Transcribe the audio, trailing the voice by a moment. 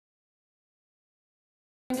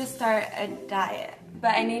I'm going to start a diet,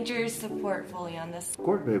 but I need your support fully on this. Of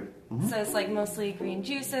course, babe. So it's like mostly green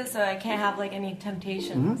juices, so I can't have like any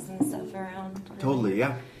temptations and stuff around. Really. Totally,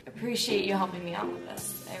 yeah. Appreciate you helping me out with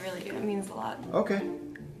this. I really do. It means a lot. Okay.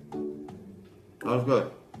 That was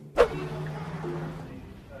good.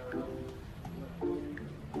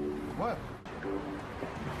 What?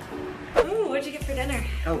 Ooh, what'd you get for dinner?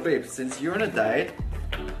 Oh, babe, since you're on a diet,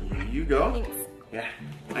 you go. Thanks. Yeah,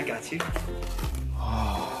 I got you.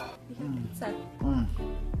 What's that?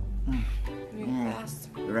 Move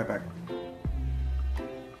fast. Be right back.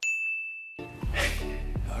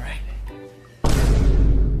 All right.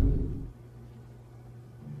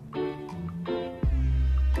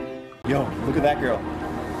 Yo, look at that girl.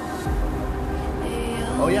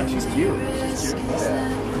 Oh yeah, she's cute. She's cute.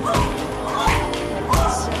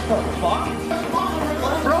 What the fuck?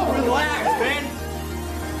 Bro, relax, man.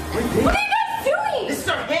 What are you guys doing? This is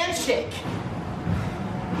our handshake.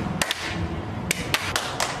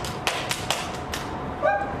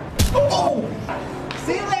 Oh!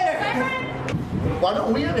 See you later. Why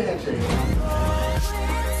don't we have a handshake?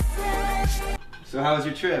 So how was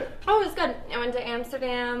your trip? Oh, it was good. I went to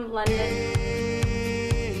Amsterdam, London.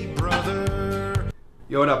 Hey, brother.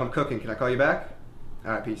 Yo, what up? I'm cooking. Can I call you back?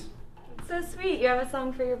 All right, peace. It's so sweet. You have a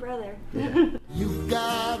song for your brother. You've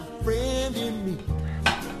got a friend in me.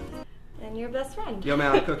 And your best friend. Yo,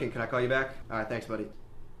 man, I'm cooking. Can I call you back? All right, thanks, buddy.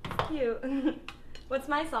 Cute. What's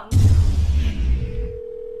my song?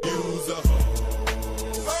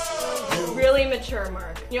 Really mature,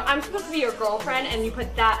 Mark. You know, I'm supposed to be your girlfriend and you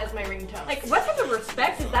put that as my ringtone. Like, what type of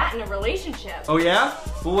respect is that in a relationship? Oh, yeah?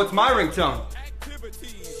 Well, what's my ringtone?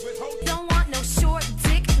 Don't want no short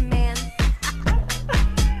dick, man.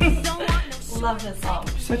 Don't want no short Love this song.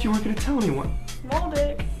 You said you weren't going to tell anyone. Small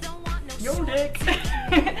dick. Don't want no Yo dick.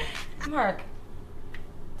 Mark,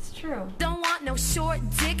 it's true. Don't want no short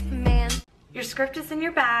dick, man. Your script is in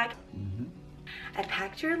your bag. I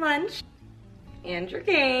packed your lunch and your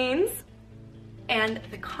gains. And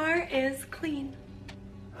the car is clean.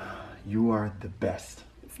 You are the best.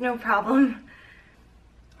 It's no problem.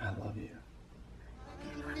 I love you.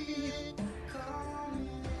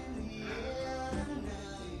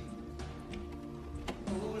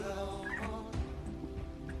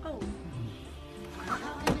 Oh.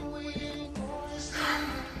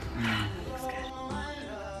 Looks good.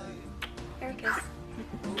 Here, kiss.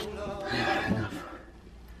 Yeah, enough.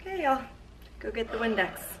 Okay, I'll go get the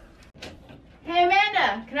Windex. Hey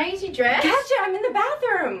Amanda, can I use your dress? Gotcha, I'm in the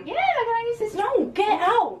bathroom. Yeah, can I use this? No, get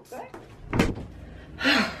out.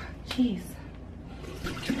 Jeez.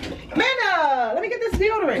 Amanda, let me get this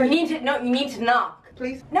deodorant. You need to knock.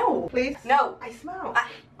 Please? No. Please? No. I smell.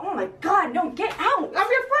 Oh my God, no, get out. I'm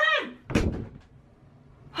your friend.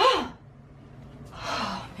 Oh,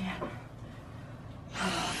 man.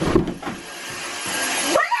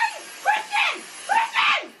 Christian!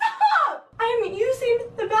 Stop! I'm using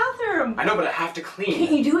the bathroom. I know, but I have to clean.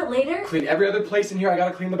 Can't you do it later? Clean every other place in here. I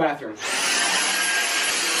gotta clean the bathroom. Christian!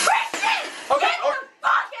 Okay, Get the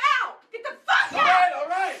fuck out! Get the fuck out! All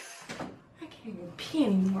right. I can't even pee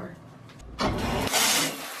anymore.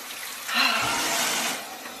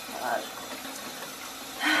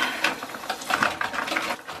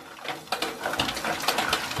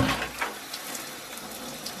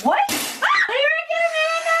 What? Ah! You're gonna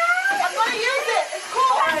Amanda! I'm gonna use it. It's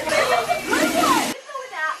cool.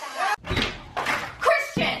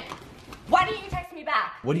 Christian! Why didn't you text me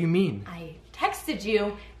back? What do you mean? I texted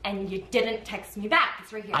you and you didn't text me back.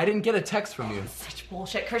 It's right here. I didn't get a text from you. Such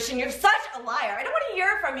bullshit, Christian. You're such a liar. I don't want to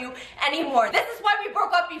hear from you anymore. This is why we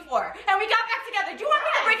broke up before. And we got back together. Do you want me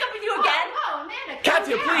to break up with you again? Oh, Amanda, calm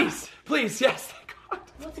Katya, down. please. Please, yes. Thank God.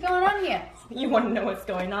 What's going on here? You want to know what's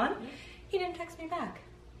going on? He didn't text me back.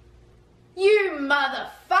 You motherfucker,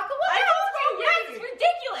 what I the hell's told you, yes, it's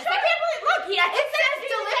ridiculous. I can't believe, look, it says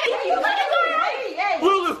delivery. Let it go. Hey,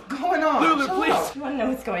 Lulu. what's going on? Lulu, please. You want to know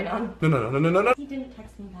what's going on? No. He didn't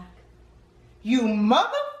text me back. You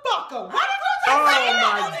motherfucker. What is Oh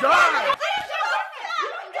my God.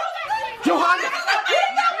 Johannes.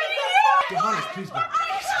 Johannes, please, man.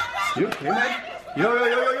 You okay, man?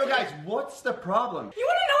 Yo, guys, what's the problem? You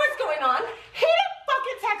want to know what's going on? He didn't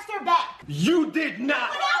fucking text her back. You did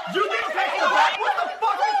not. You didn't text her back. What the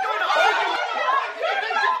fuck is going on?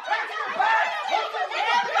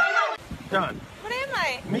 Done. What am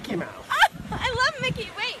I? Mickey Mouse. I love Mickey.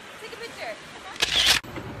 Wait, take a picture.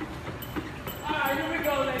 Alright, here we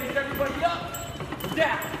go, ladies. Everybody up,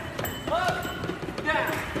 down, up,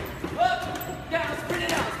 down, up, down. Spin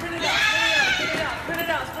it out, spin it out, spin it out, spin it out, spin it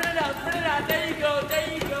out, spin it out, spin it out. There you go,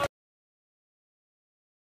 there you go.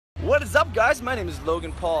 What is up, guys? guys? My name is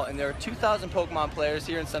Logan Paul, and there are 2,000 Pokemon players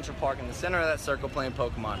here in Central Park in the center of that circle playing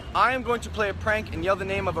Pokemon. I am going to play a prank and yell the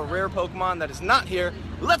name of a rare Pokemon that is not here.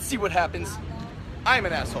 Let's see what happens. I am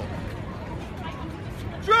an asshole.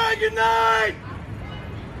 Dragonite!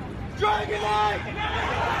 Dragonite!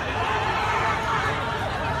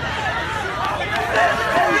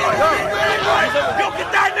 Yo,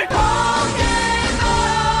 get that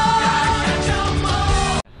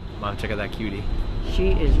nigga! Mom, check out that cutie.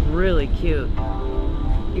 She is really cute.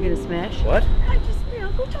 You gonna smash? What?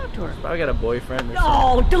 Go talk to her. Probably got a boyfriend or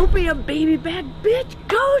No, don't be a baby bad bitch.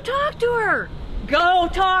 Go talk to her. Go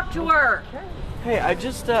talk to her. Hey, I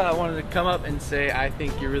just wanted to come up and say I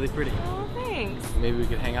think you're really pretty. Oh, thanks. Maybe we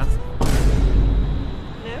could hang out.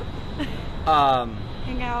 No?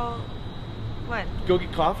 Hang out. What? Go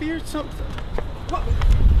get coffee or something? What?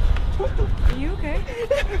 Are you okay?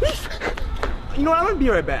 You know what? I'm gonna be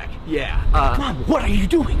right back. Yeah. Mom, what are you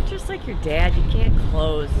doing? Just like your dad, you can't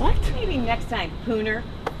close. What? Maybe next time, Pooner.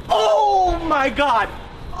 Oh my God.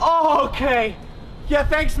 Oh, okay. Yeah,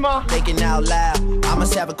 thanks, Ma. Thinking out loud, I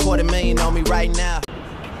must have $250,000 on me right now.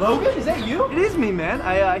 Logan, is that you? It is me, man.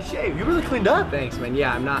 I shaved. You really cleaned up. Thanks, man.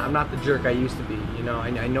 Yeah, I'm not the jerk I used to be. You know,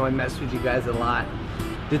 I know I messed with you guys a lot.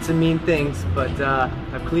 Did some mean things, but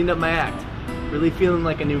I've cleaned up my act. Really feeling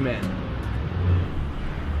like a new man.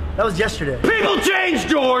 That was yesterday. People change,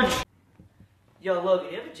 George! Yo,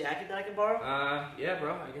 Logan, you have a jacket that I can borrow? Yeah,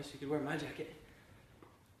 bro. I guess you could wear my jacket.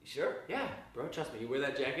 You sure? Yeah, bro. Trust me. You wear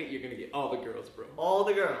that jacket, you're gonna get all the girls, bro. All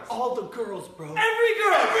the girls. All the girls, bro. Every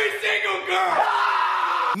girl! Every single girl!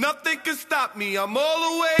 Nothing can stop me. I'm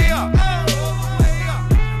all the way up. All the way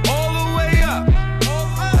up.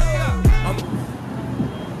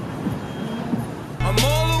 I'm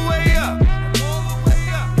all the way up.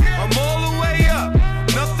 I'm all the way up.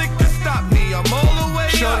 Nothing can stop me. I'm all the way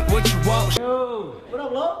up. Shorty, what you want? Yo, what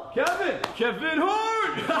up, Lo? Kevin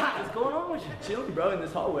Hart! What's going on with you? Chilling, bro, in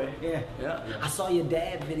this hallway. Yeah. I saw your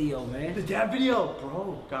dad video, man. The dad video,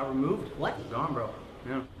 bro, got removed. What? Gone, bro.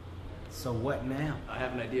 Yeah. So what now? I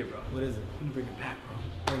have an idea, bro. What is it? I'm gonna bring it back, bro.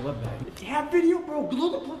 Hey, what back? The dad video, bro.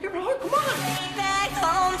 Look, Kevin Hart, come on! Back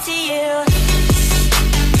home to you.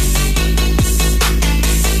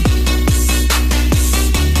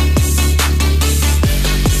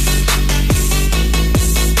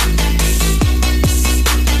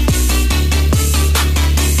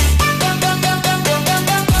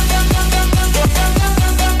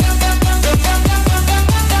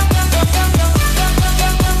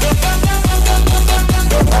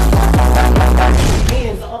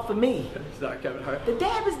 Hands off of me. Sorry, Kevin Hart. The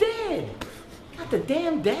dad was dead. Got the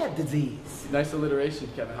damn dad disease. Nice alliteration,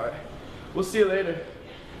 Kevin Hart. We'll see you later.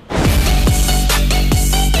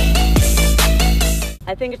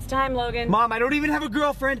 I think it's time, Logan. Mom, I don't even have a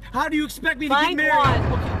girlfriend. How do you expect me to Find get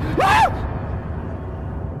married? one.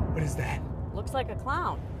 What is that? Looks like a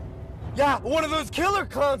clown. Yeah, one of those killer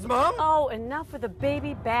clowns, Mom. Oh, enough with the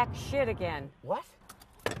baby back shit again. What?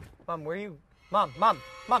 Mom, where are you? Mom,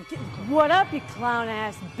 get... What up, you clown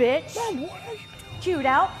ass bitch? Mom, what are you... Cute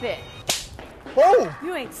outfit. Oh!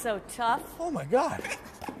 You ain't so tough. Oh my God.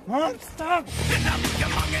 Mom, stop.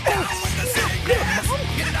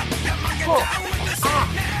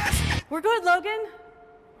 We're good, Logan.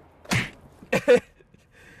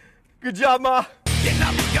 Good job, Ma.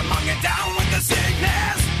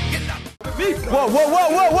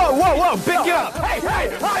 Whoa, pick it up.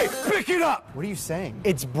 Hey, pick it up. What are you saying?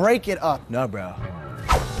 It's break it up. No, bro.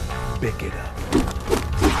 Pick it up.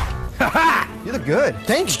 You look good.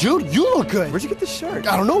 Thanks, Jude. You look good. Where'd you get this shirt?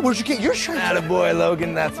 I don't know. Where'd you get your shirt? Attaboy,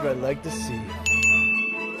 Logan. That's what I'd like to see.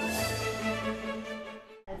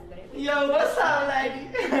 Yo, what's up, lady?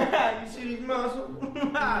 You see these muscles?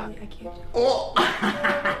 I can't. Oh.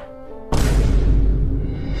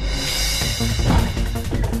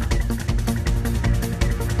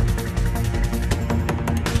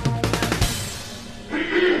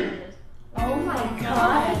 Oh my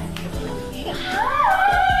God.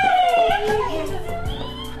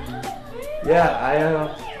 Yeah, I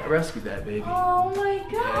rescued that baby. Oh my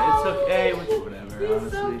God. Yeah, it's okay. Whatever,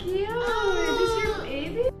 He's so honestly. cute.